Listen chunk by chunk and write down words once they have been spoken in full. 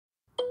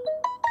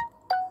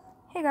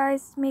Hey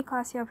guys, it's me,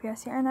 Classy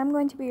LPS here, and I'm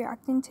going to be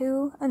reacting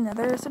to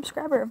another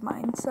subscriber of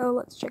mine, so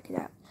let's check it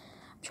out.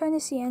 I'm trying to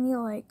see any,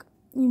 any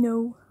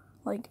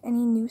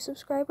new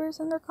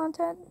subscribers in their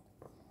content.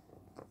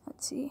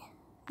 Let's see.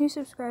 New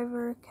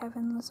subscriber,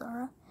 Kevin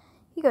Lazara.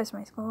 He goes to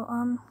my school.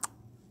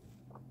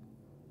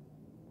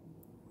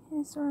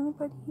 Is there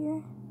anybody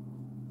here?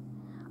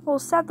 Well,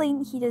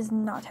 sadly, he does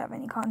not have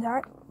any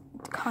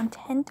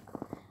content,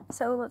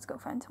 so let's go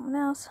find someone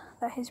else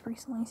that has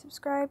recently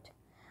subscribed.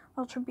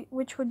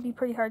 Which would be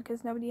pretty hard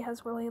because nobody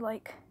has really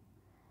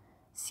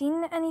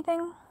seen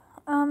anything.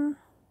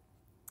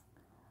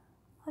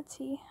 Let's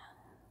see.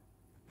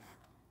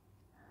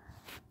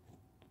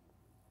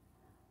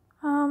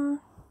 Any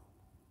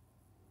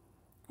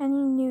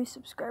new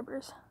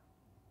subscribers?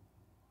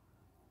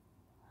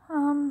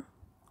 I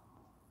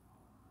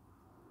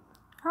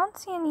don't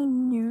see any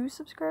new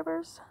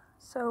subscribers,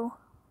 so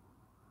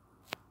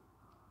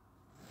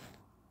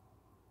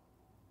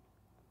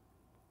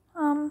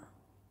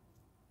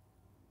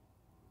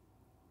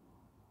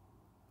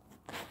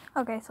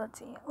okay, so let's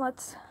see.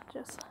 Let's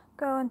just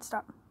go and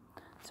stop.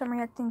 So I'm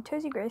reacting to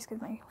Towzie Grace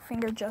because my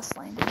finger just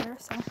landed there,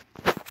 so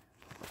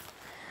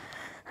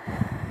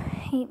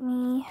hate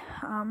me.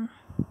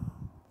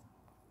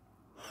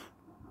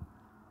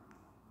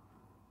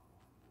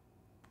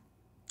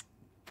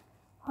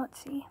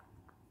 Let's see.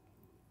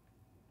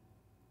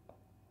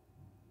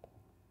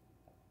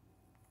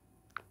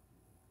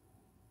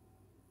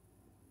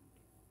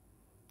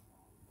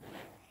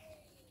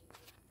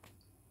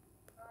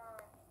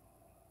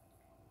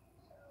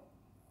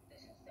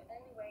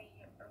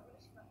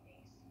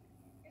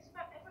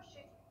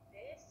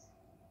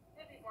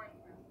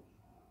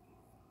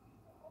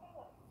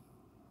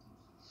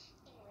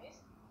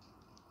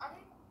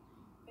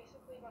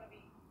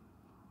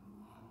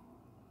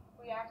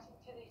 Reacting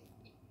to these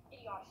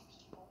idiotic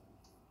people.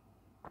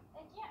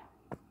 And yeah.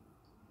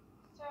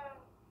 So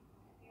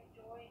if you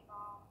enjoy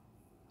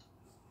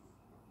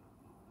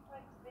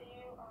like the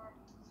video,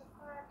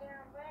 subscribe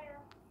down there.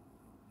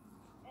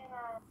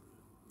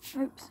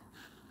 And Oops.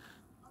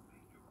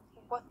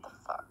 what the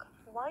fuck?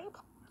 Why are you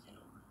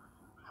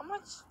How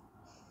much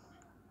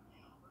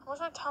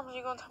time are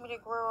you gonna tell me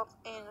to grow up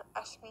and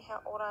ask me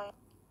how old I am?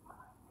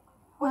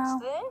 What's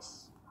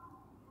this?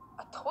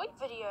 A toy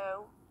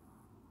video?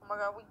 Oh my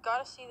god, we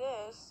gotta see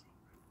this.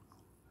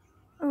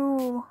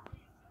 Ooh.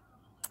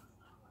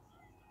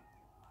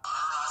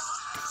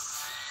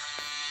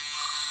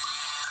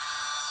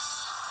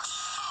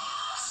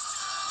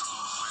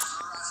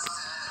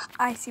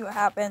 I see what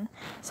happened.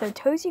 So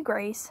Towzie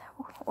Grace,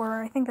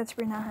 or I think that's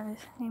not her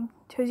name,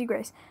 Towzie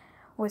Grace,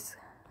 was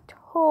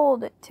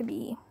told to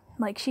be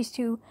she's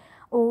too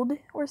old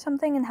or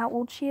something, and how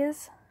old she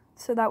is,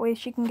 so that way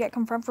she can get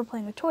confirmed for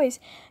playing with toys.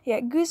 Yeah,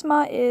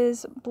 Guzma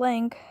is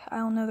blank. I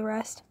don't know the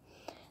rest.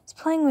 It's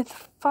playing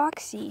with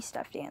Foxy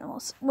stuffed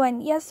animals.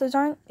 When yes, those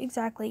aren't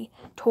exactly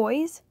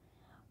toys,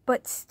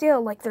 but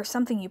still there's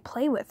something you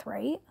play with,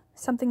 right?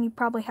 Something you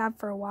probably have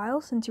for a while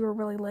since you were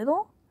really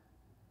little.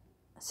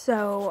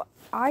 So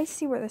I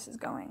see where this is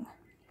going.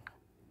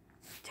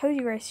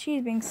 Towzie Grace,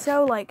 she's being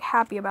so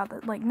happy about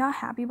that. Not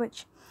happy,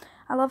 but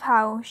I love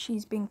how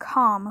she's being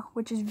calm,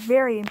 which is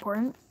very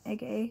important.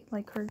 AKA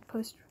her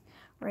post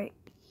right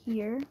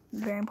here,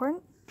 very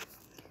important.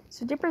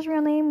 So Dipper's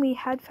real name, we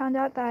had found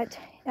out that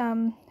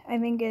I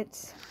think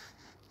it's,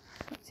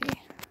 let's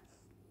see.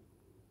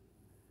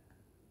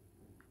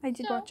 I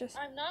did watch this.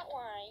 I'm not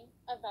lying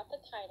about the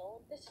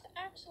title. This is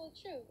actually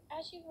true.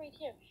 As you read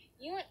here,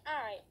 you and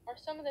I are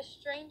some of the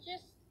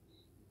strangest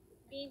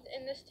beings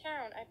in this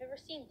town I've ever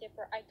seen,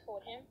 Dipper, I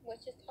told him,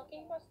 which is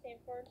talking about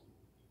Stanford.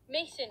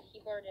 Mason, he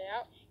blurted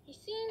out. He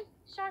seemed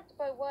shocked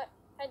by what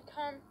had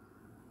come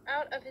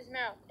out of his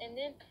mouth, and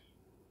then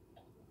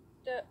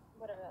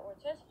whatever that word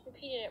says,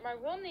 repeated it. My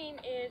real name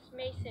is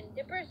Mason.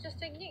 Dipper is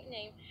just a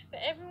nickname,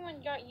 but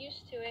everyone got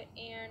used to it,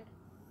 and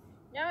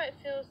now it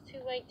feels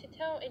too late to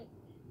tell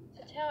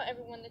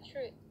everyone the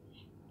truth.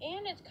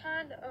 And it's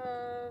kind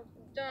of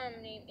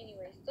dumb name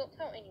anyways. Don't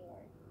tell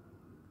anyone.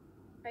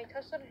 I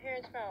touched on her hair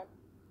and smiled.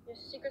 Your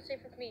secret's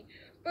safe with me.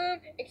 Boom!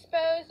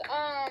 Exposed,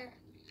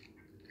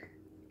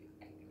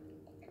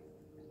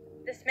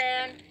 this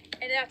man.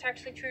 And that's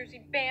actually true.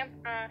 See, bam!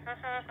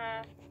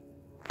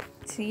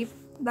 See,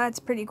 that's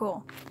pretty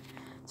cool.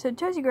 So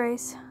Towzie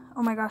Grace,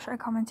 oh my gosh, I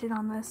commented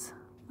on this.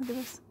 Look at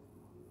this.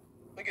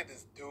 Look at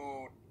this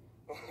dude.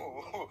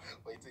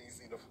 Wait till you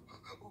see the.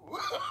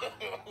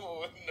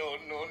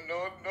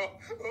 No.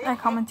 I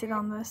commented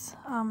on this.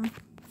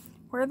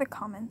 Where are the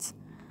comments?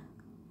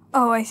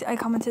 Oh, I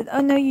commented.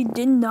 Oh no, you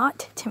did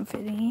not,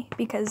 Tiffany,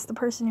 because the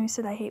person who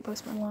said I hate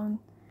Post Malone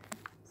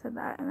said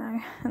that,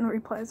 and the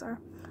replies are,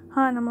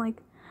 huh? And I'm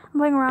like, I'm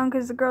playing around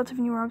because the girl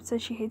Tiffany Robb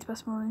says she hates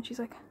Post Malone, and she's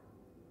like,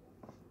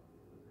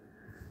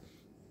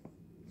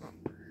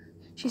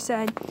 she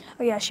said,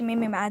 oh yeah, she made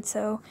me mad,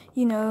 so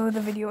you know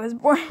the video was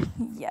born.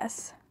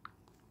 Yes.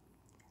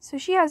 So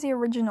she has the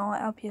original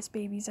LPS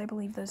babies, I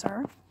believe those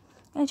are.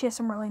 And she has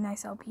some really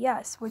nice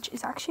LPS, which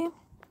is actually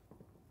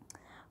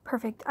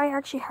perfect. I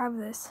actually have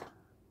this.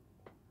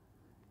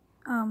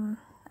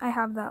 I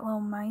have that little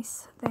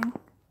mice thing.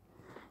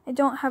 I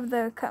don't have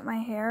the cut my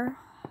hair,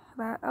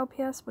 that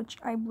LPS, which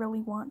I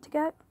really want to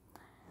get.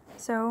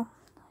 So,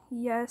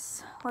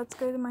 yes, let's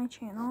go to my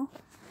channel.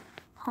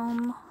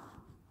 Home,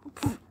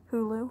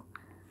 Hulu.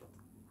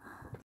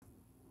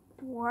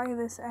 Why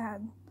this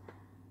ad?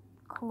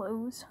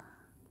 Close.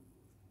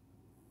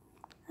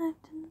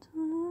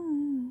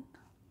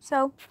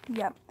 So,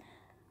 yeah.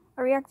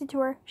 I reacted to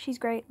her. She's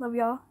great. Love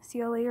y'all. See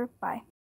y'all later. Bye.